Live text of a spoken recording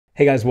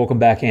Hey guys, welcome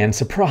back, and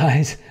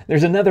surprise,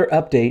 there's another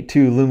update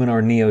to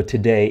Luminar Neo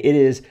today. It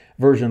is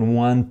version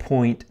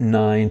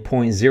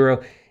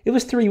 1.9.0. It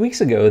was 3 weeks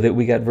ago that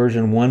we got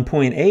version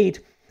 1.8,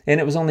 and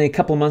it was only a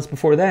couple of months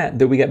before that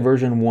we got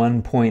version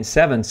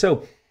 1.7.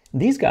 So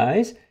these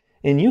guys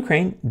in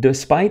Ukraine,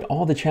 despite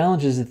all the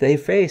challenges that they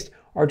faced,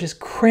 are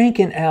just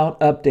cranking out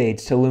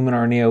updates to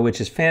Luminar Neo,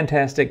 which is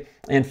fantastic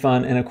and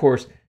fun, and of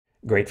course,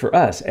 great for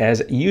us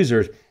as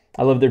users.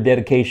 I love their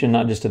dedication,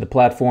 not just to the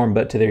platform,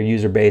 but to their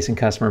user base and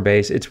customer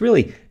base. It's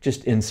really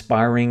just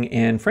inspiring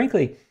and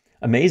frankly,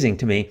 amazing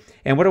to me.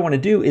 And what I want to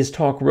do is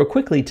talk real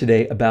quickly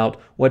today about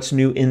what's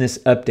new in this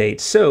update.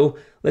 So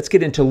let's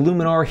get into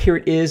Luminar. Here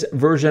it is,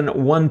 version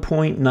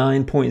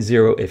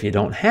 1.9.0. If you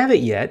don't have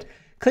it yet,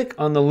 click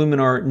on the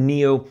Luminar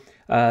Neo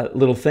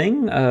little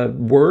thing,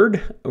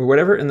 word or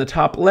whatever in the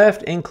top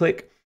left, and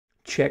click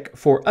check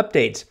for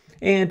updates.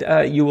 And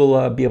you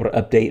will be able to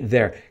update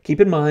there. Keep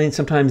in mind,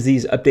 sometimes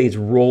these updates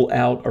roll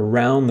out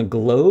around the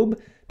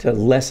globe to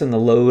lessen the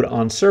load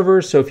on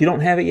servers. So if you don't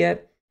have it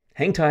yet,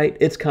 hang tight,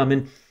 it's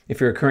coming. If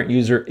you're a current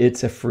user,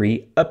 it's a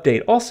free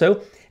update.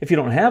 Also, if you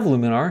don't have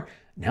Luminar,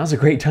 now's a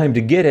great time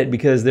to get it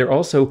because they're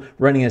also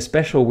running a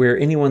special where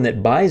anyone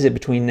that buys it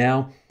between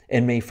now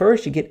and May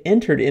 1st, you get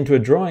entered into a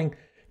drawing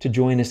to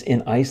join us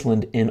in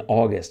Iceland in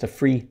August, a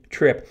free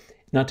trip.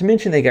 Not to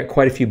mention they got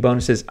quite a few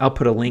bonuses. I'll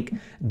put a link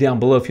down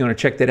below if you want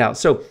to check that out.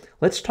 So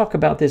let's talk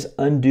about this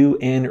undo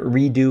and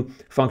redo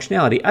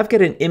functionality. I've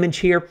got an image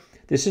here.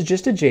 This is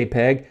just a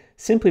JPEG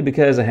simply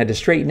because I had to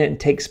straighten it and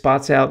take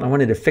spots out. And I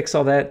wanted to fix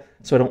all that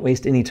so I don't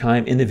waste any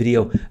time in the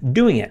video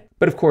doing it.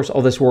 But of course,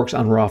 all this works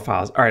on raw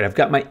files. All right, I've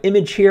got my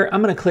image here.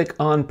 I'm going to click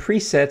on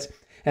presets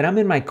and I'm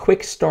in my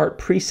quick start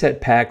preset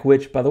pack,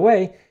 which by the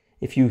way,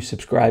 if you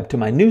subscribe to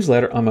my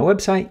newsletter on my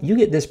website, you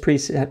get this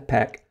preset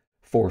pack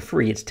for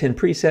free. It's 10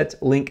 presets,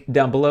 link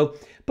down below.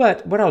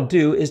 But what I'll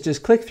do is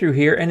just click through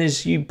here, and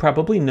as you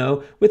probably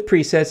know, with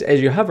presets, as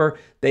you hover,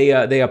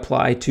 they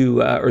apply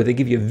to, or they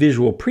give you a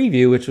visual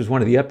preview, which was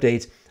one of the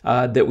updates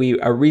that we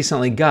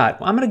recently got.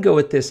 Well, I'm gonna go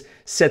with this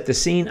set the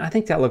scene. I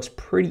think that looks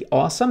pretty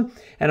awesome.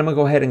 And I'm gonna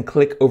go ahead and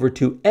click over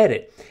to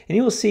edit. And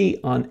you will see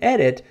on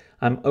edit,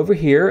 I'm over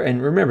here,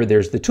 and remember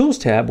there's the tools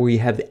tab where you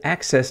have the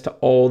access to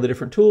all the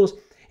different tools,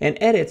 and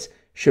edits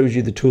shows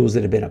you the tools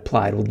that have been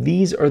applied. Well,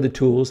 these are the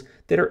tools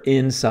that are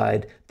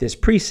inside this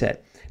preset.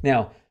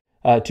 Now,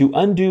 to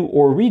undo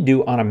or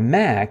redo on a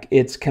Mac,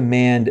 it's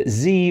Command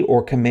Z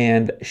or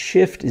Command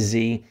Shift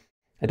Z.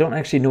 I don't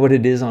actually know what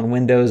it is on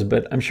Windows,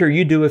 but I'm sure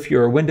you do if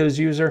you're a Windows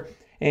user.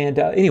 And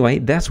anyway,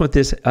 that's what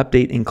this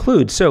update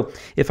includes. So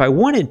if I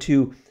wanted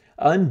to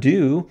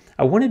undo,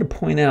 I wanted to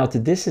point out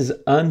that this is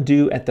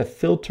undo at the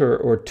filter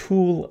or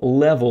tool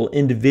level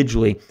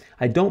individually.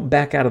 I don't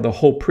back out of the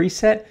whole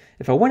preset.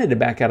 If I wanted to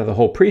back out of the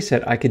whole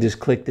preset, I could just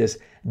click this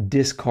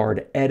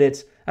discard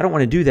edits. I don't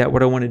want to do that.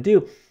 What I want to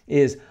do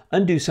is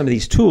undo some of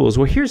these tools.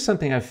 Well, here's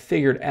something I've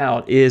figured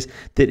out is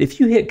that if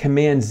you hit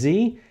Command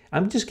Z,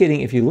 I'm just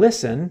getting, if you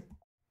listen,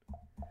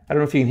 I don't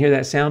know if you can hear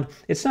that sound,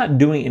 it's not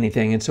doing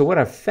anything. And so what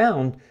I've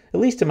found,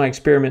 at least in my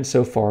experiments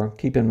so far,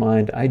 keep in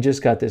mind, I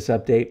just got this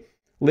update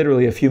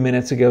literally a few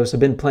minutes ago, so I've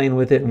been playing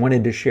with it and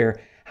wanted to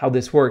share how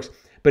this works.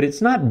 But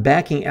it's not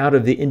backing out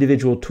of the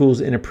individual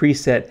tools in a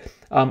preset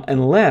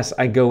unless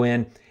I go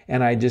in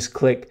and I just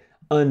click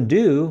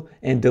undo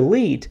and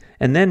delete.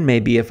 And then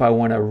maybe if I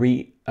want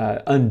to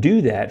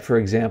undo that, for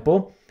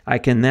example, I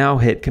can now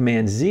hit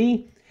Command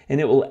Z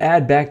and it will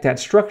add back that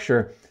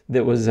structure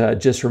that was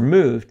just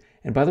removed.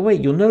 And by the way,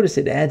 you'll notice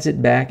it adds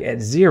it back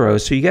at 0.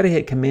 So you got to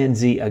hit Command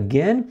Z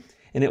again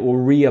and it will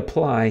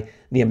reapply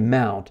the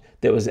amount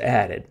that was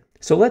added.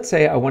 So let's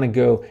say I want to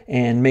go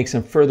and make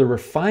some further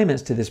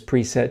refinements to this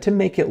preset to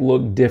make it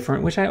look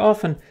different, which I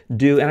often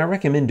do, and I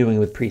recommend doing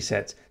with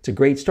presets. It's a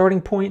great starting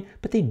point,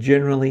 but they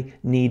generally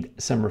need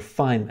some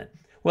refinement.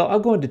 Well, I'll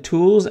go into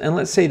Tools, and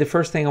let's say the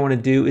first thing I want to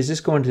do is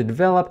just go into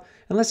Develop,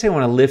 and let's say I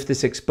want to lift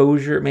this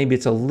exposure. Maybe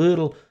it's a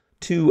little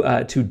too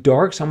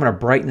dark, so I'm going to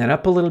brighten that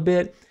up a little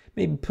bit.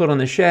 Maybe put on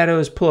the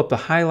shadows, pull up the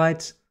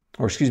highlights,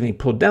 or excuse me,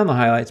 pull down the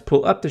highlights,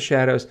 pull up the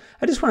shadows.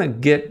 I just want to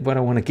get what I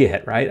want to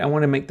get, right? I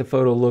want to make the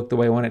photo look the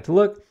way I want it to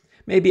look.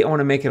 Maybe I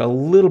want to make it a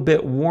little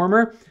bit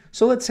warmer.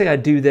 So let's say I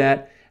do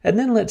that. And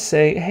then let's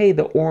say, hey,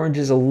 the orange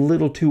is a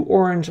little too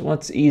orange.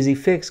 Let's easy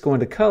fix, go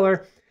into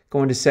color,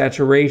 go into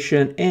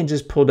saturation, and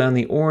just pull down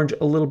the orange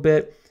a little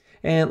bit.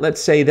 And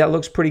let's say that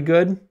looks pretty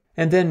good.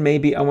 And then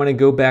maybe I want to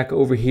go back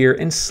over here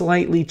and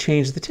slightly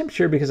change the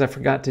temperature because I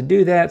forgot to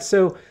do that.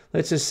 So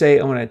let's just say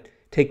I want to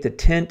take the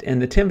tint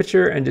and the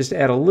temperature and just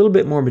add a little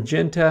bit more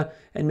magenta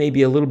and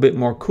maybe a little bit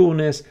more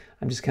coolness.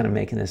 I'm just kind of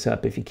making this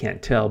up if you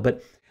can't tell,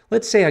 but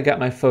let's say I got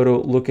my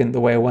photo looking the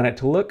way I want it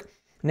to look.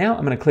 Now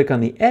I'm going to click on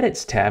the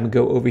Edits tab,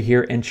 go over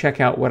here and check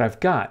out what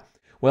I've got.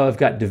 Well, I've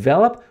got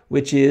Develop,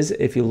 which is,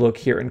 if you look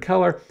here in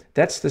color,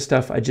 that's the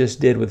stuff I just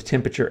did with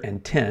temperature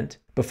and tint.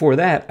 Before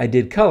that, I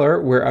did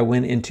color, where I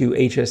went into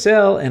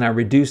HSL and I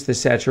reduced the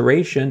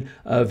saturation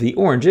of the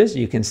oranges.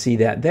 You can see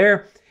that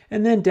there.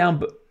 And then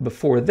down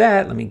before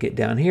that, let me get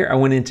down here, I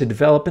went into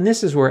Develop, and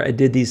this is where I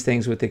did these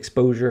things with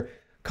exposure,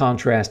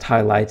 contrast,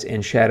 highlights,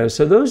 and shadows.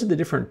 So those are the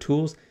different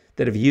tools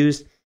that I've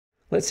used.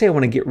 Let's say I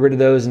want to get rid of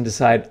those and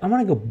decide I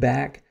want to go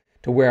back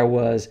to where I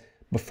was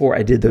before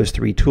I did those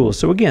three tools.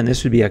 So again,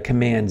 this would be a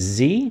Command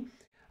Z.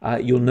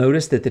 You'll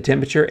notice that the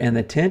temperature and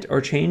the tint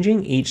are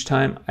changing each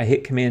time I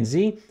hit Command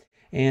Z,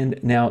 and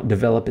now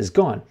develop is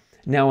gone.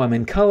 Now I'm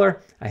in color,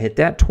 I hit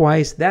that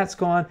twice, that's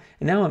gone,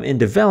 and now I'm in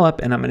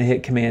develop, and I'm going to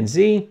hit Command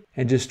Z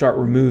and just start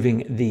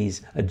removing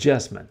these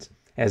adjustments.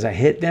 As I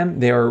hit them,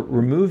 they are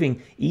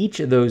removing each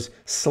of those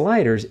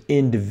sliders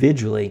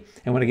individually,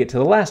 and when I get to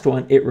the last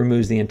one, it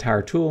removes the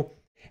entire tool.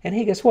 And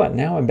hey, guess what?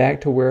 Now I'm back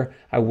to where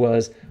I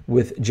was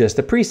with just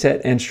the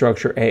preset and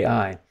structure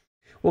AI.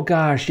 Well,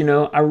 gosh,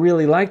 I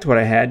really liked what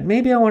I had.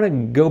 Maybe I want to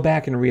go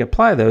back and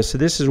reapply those. So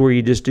this is where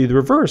you just do the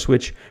reverse,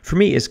 which for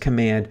me is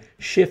Command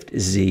Shift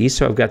Z.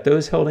 So I've got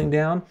those holding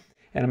down,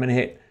 and I'm going to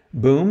hit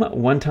boom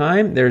one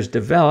time. There's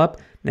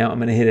develop. Now I'm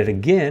going to hit it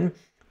again.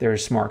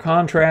 There's smart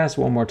contrast.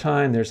 One more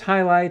time. There's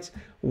highlights.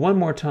 One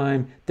more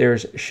time.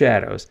 There's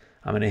shadows.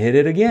 I'm going to hit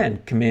it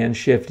again. Command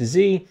Shift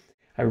Z.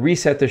 I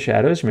reset the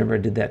shadows. Remember, I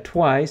did that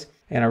twice.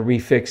 And I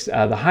refixed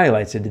the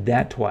highlights. I did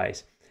that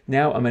twice.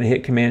 Now I'm going to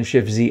hit Command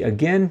Shift Z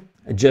again,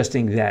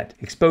 adjusting that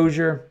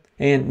exposure,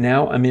 and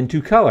now I'm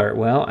into color.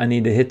 Well, I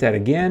need to hit that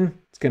again.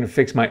 It's going to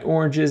fix my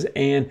oranges,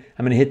 and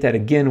I'm going to hit that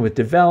again with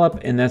develop,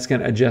 and that's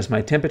going to adjust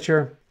my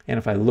temperature. And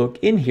if I look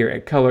in here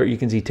at color, you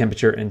can see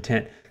temperature and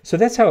tint. So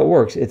that's how it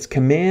works. It's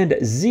Command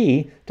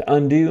Z to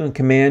undo and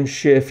Command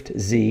Shift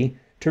Z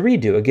to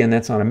redo. Again,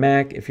 that's on a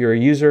Mac. If you're a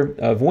user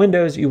of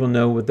Windows, you will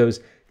know what those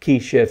key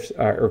shifts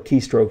or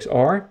keystrokes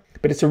are.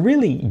 But it's a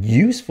really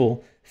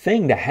useful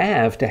thing to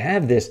have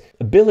this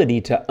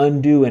ability to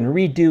undo and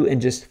redo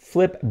and just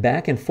flip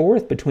back and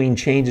forth between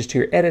changes to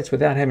your edits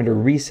without having to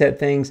reset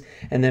things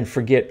and then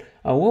forget,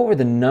 what were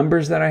the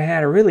numbers that I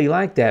had? I really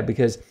like that,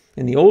 because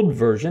in the old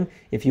version,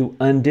 if you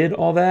undid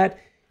all that,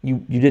 you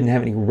didn't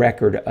have any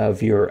record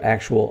of your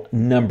actual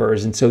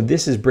numbers. And so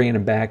this is bringing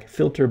them back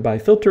filter by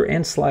filter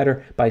and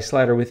slider by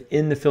slider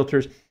within the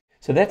filters.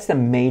 So that's the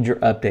major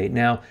update.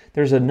 Now,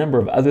 there's a number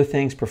of other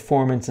things,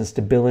 performance and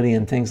stability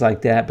and things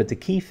like that, but the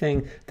key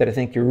thing that I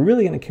think you're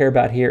really going to care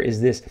about here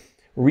is this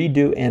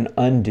redo and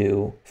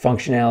undo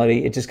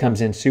functionality. It just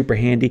comes in super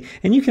handy,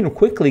 and you can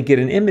quickly get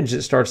an image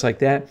that starts like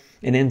that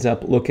and ends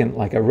up looking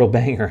like a real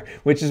banger,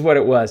 which is what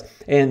it was.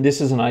 And this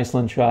is an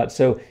Iceland shot,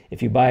 so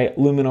if you buy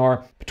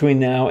Luminar between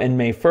now and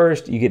May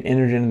 1st, you get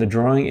entered into the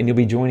drawing, and you'll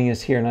be joining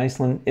us here in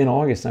Iceland in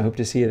August. I hope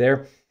to see you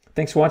there.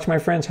 Thanks for watching, my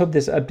friends. Hope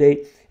this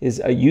update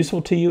is useful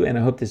to you, and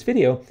I hope this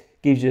video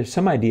gives you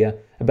some idea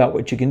about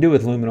what you can do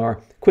with Luminar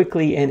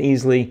quickly and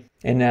easily.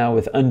 And now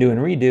with undo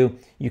and redo,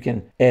 you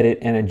can edit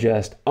and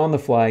adjust on the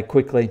fly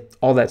quickly.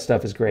 All that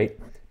stuff is great.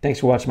 Thanks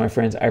for watching, my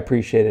friends. I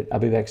appreciate it. I'll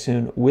be back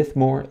soon with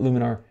more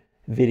Luminar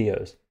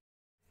videos.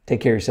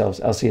 Take care of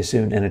yourselves. I'll see you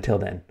soon, and until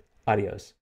then, adios.